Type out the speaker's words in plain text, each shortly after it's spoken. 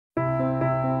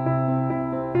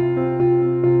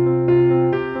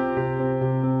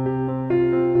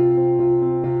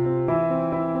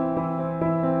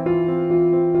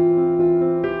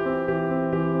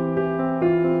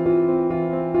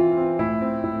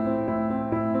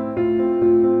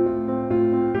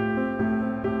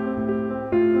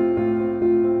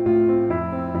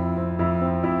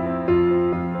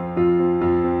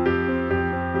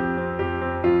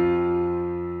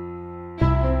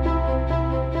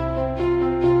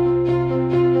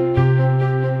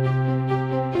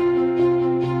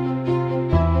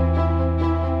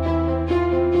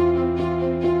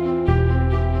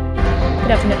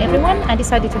everyone. I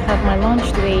decided to have my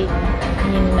lunch today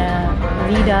in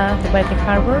Vida, Dubai Creek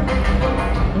Harbour,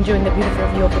 enjoying the beautiful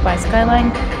view of Dubai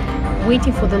skyline,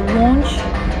 waiting for the launch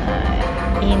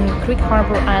in Creek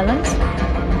Harbour Island.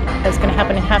 That's going to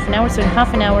happen in half an hour. So in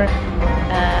half an hour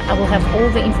I will have all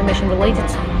the information related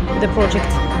to the project,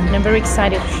 and I'm very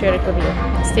excited to share it with you.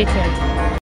 Stay tuned.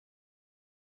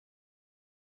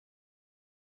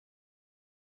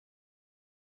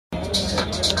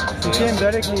 You came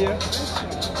directly here.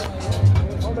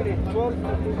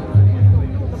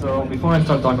 So before I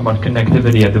start talking about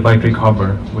connectivity at Dubai Creek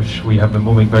Harbour, which we have been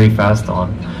moving very fast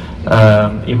on,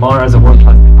 Emaar as a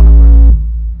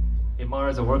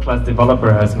world-class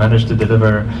developer has managed to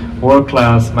deliver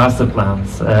world-class master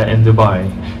plans in Dubai,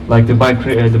 like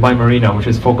Dubai Marina, which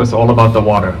is focused all about the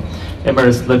water,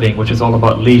 Emirates Living, which is all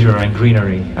about leisure and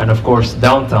greenery, and of course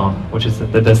downtown, which is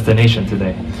the destination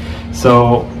today.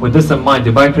 So with this in mind,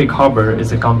 Dubai Creek Harbour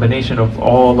is a combination of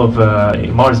all of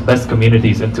Emaar's best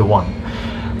communities into one.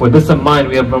 With this in mind,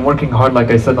 we have been working hard, like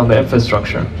I said, on the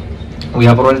infrastructure. We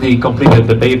have already completed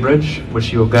the Bay Bridge,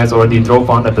 which you guys already drove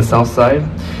on at the south side.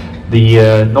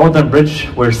 The northern bridge,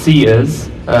 where sea is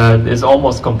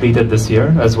almost completed this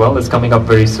year as well. It's coming up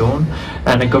very soon.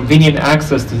 And a convenient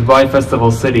access to Dubai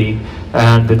Festival City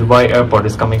and the Dubai Airport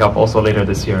is coming up also later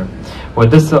this year.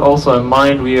 With this also in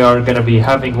mind, we are going to be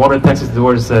having water taxis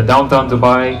towards downtown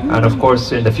Dubai, and of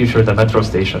course in the future the metro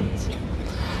stations.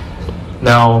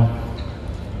 Now,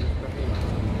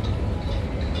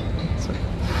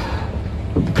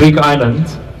 Creek Island,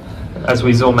 as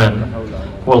we zoom in,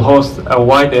 will host a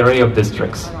wide array of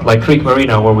districts, like Creek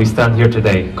Marina, where we stand here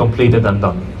today, completed and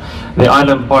done. The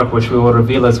Island Park, which we will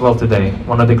reveal as well today,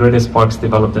 one of the greatest parks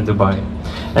developed in Dubai.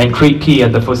 And Creek Quay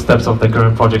at the footsteps of the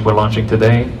current project we're launching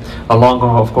today, along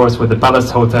of course with the Palace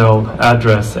Hotel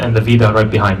address and the Vida right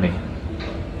behind me.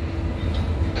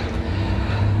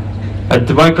 At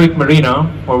Dubai Creek Marina,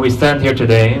 where we stand here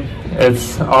today,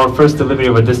 it's our first delivery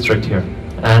of a district here.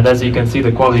 And as you can see,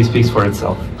 the quality speaks for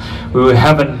itself. We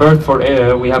have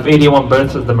 81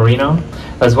 berths at the marina,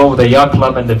 as well with the yacht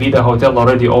club and the Vida Hotel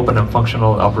already open and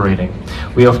functional and operating.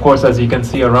 We, of course, as you can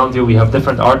see around you, we have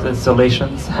different art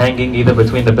installations hanging either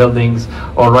between the buildings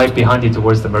or right behind you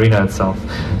towards the marina itself.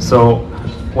 So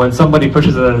when somebody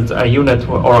purchases a unit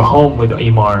or a home with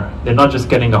Emaar, they're not just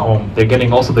getting a home, they're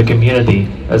getting also the community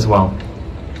as well.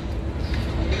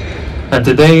 And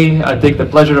today, I take the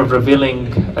pleasure of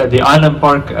revealing the Island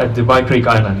Park at Dubai Creek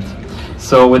Island.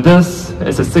 So with this,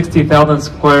 it's a 60,000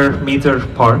 square meter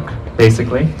park,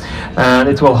 basically, and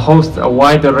it will host a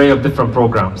wide array of different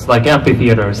programs, like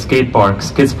amphitheaters, skate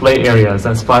parks, kids play areas,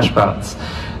 and splash pads.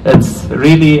 It's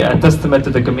really a testament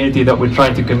to the community that we're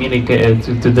trying to communicate,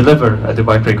 to deliver at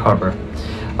Dubai Creek Harbour.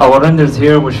 Our renders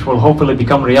here, which will hopefully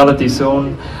become reality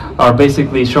soon, are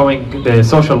basically showing the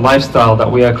social lifestyle that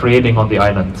we are creating on the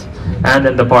island and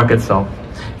in the park itself.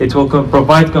 It will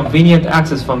provide convenient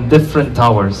access from different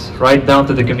towers right down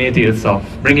to the community itself,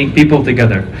 bringing people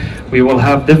together. We will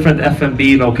have different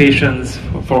F&B locations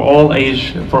for all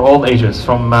ages,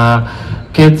 from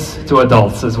kids to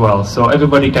adults as well. So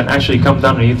everybody can actually come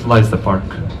down and utilize the park.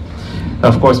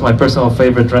 Of course, my personal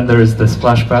favorite render is the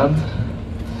splash pad.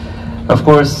 Of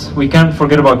course, we can't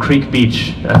forget about Creek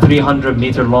Beach, a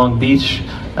 300-meter long beach,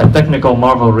 a technical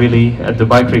marvel really at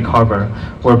Dubai Creek Harbour,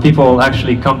 where people will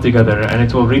actually come together, and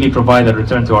it will really provide a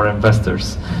return to our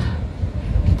investors.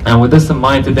 And with this in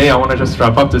mind, today I want to just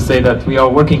wrap up to say that we are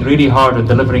working really hard at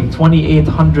delivering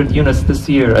 2,800 units this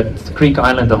year at Creek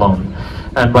Island alone.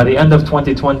 And by the end of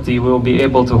 2020, we will be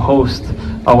able to host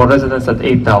our residents at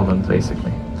 8,000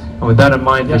 basically. And with that in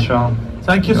mind, Vishal.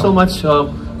 Thank you so much.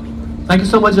 Thank you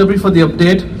so much, Jabri, for the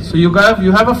update. So you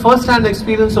have a first-hand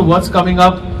experience of what's coming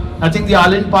up. I think the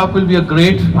Island Park will be a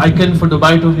great icon for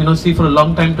Dubai to see for a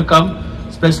long time to come,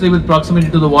 especially with proximity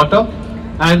to the water.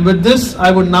 And with this,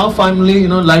 I would now finally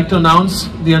like to announce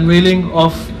the unveiling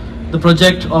of the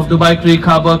project of Dubai Creek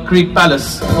Harbour Creek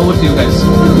Palace. Over to you guys.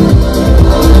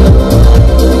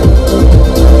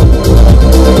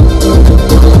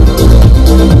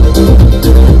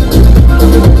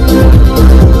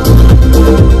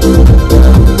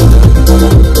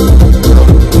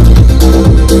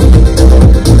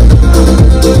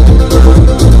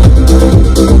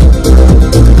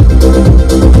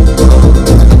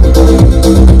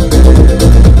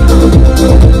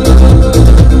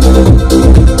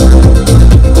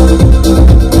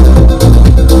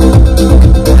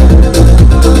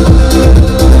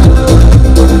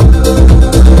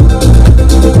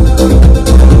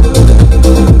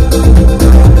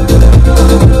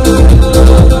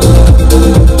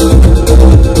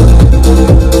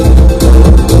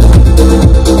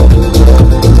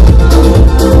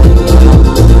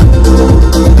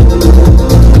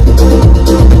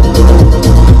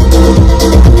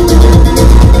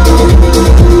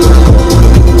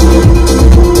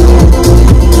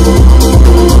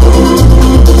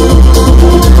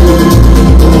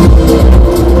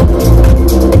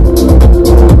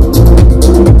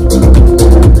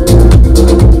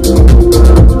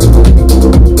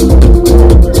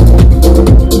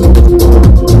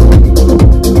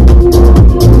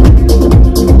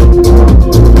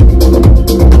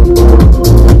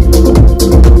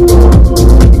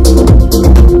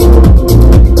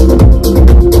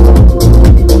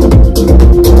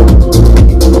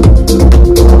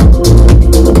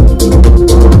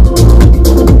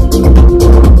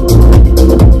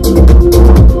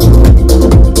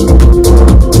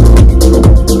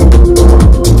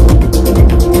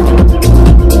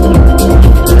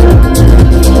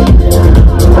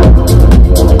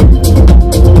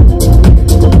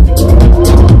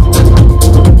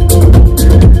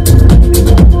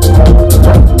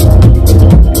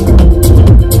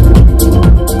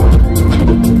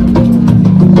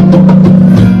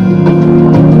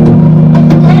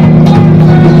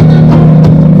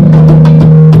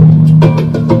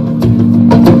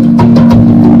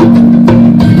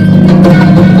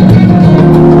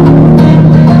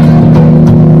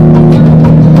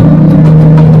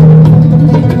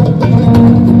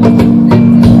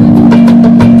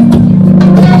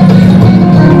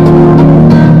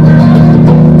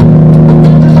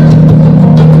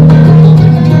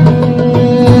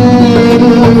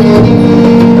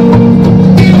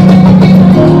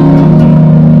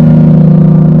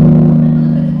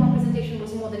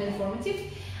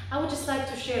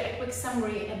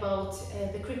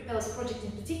 the Creek Palace project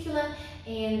in particular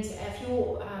and a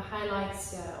few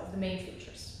highlights of the main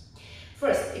features.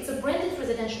 First, it's a branded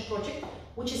residential project,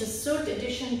 which is a third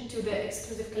addition to the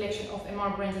exclusive collection of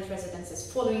Emaar branded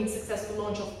residences following the successful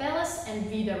launch of Palace and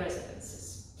Vida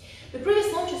residences. The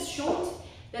previous launches showed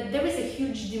that there is a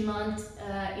huge demand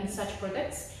in such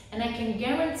products, and I can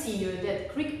guarantee you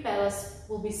that Creek Palace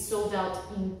will be sold out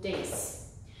in days.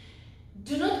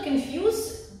 Do not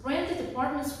confuse branded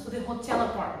apartments with the hotel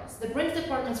apartments. The branded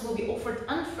apartments will be offered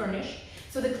unfurnished,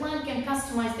 so the client can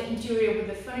customize the interior with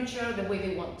the furniture the way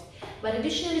they want. But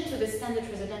additionally to the standard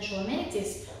residential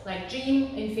amenities like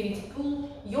gym, infinity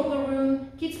pool, yoga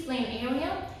room, kids playing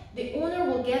area, the owner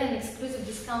will get an exclusive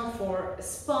discount for a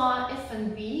spa,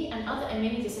 F&B and other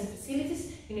amenities and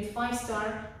facilities in a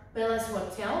 5-star Palace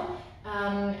hotel,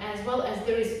 as well as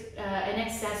there is an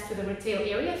access to the retail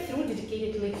area through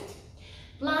dedicated lift.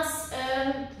 Plus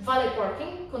valet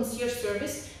parking, concierge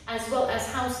service, as well as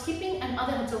housekeeping and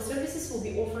other hotel services will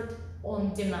be offered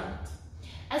on demand.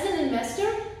 As an investor,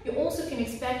 you also can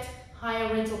expect higher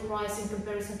rental price in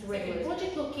comparison to regular. The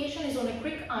project location is on a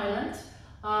Creek Island,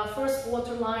 first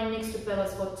water line next to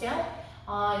Palace Hotel.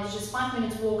 It's just 5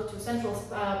 minutes walk to Central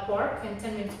Park and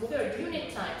 10 minutes walk. Third,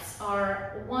 unit types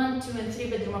are 1, 2 and 3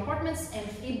 bedroom apartments and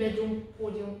 3 bedroom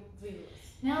podium villas.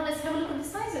 Now let's have a look at the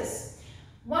sizes.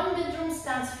 1 bedroom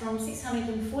starts from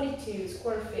 642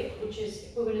 square feet, which is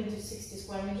equivalent to 60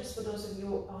 square meters for those of you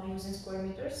who are using square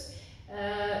meters.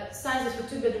 Sizes for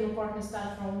 2 bedroom apartments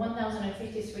start from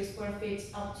 1,053 square feet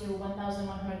up to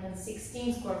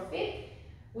 1,116 square feet,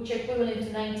 which are equivalent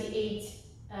to 98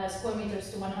 square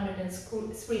meters to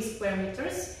 103 square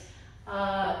meters.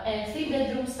 And 3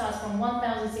 bedrooms starts from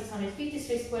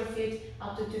 1,653 square feet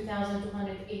up to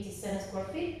 2,287 square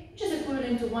feet, which is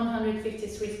equivalent to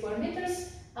 153 square meters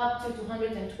up to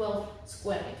 212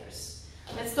 square meters.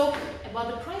 Let's talk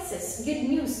about the prices. Good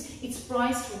news, it's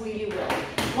priced really well.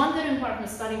 1 bedroom apartment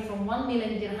starting from 1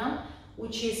 million dirham,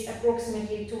 which is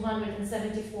approximately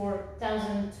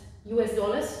 274,000 US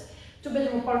dollars. 2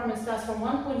 bedroom apartment starts from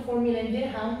 1.4 million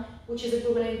dirham, which is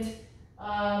equivalent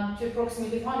to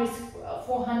approximately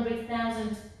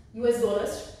 400,000 US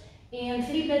dollars. And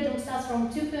 3 bedroom starts from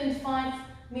 2.5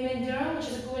 million dirham, which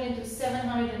is equivalent to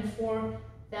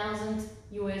 704,000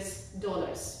 US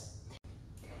dollars.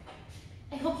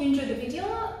 I hope you enjoyed the video.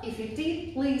 If you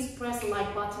did, please press the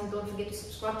like button. Don't forget to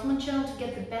subscribe to my channel to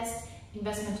get the best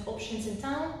investment options in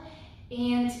town.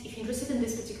 And if you're interested in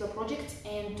this particular project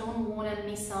and don't want to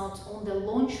miss out on the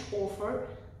launch offer,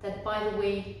 that by the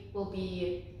way will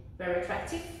be very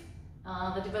attractive.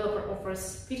 The developer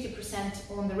offers 50%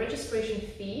 on the registration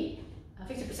fee,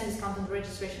 50% discount on the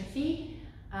registration fee,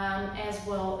 as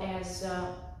well as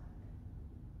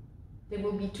there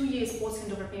will be 2 years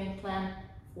post-handover payment plan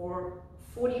for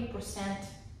 40%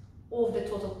 of the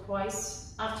total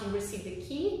price after you receive the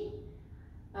key.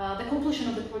 The completion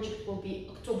of the project will be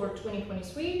October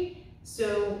 2023,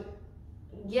 so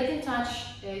get in touch.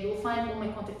 You'll find all my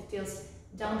contact details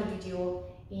down the video,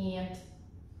 and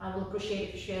I will appreciate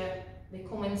if you share the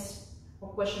comments or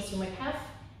questions you might have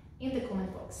in the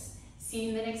comment box. See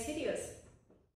you in the next videos.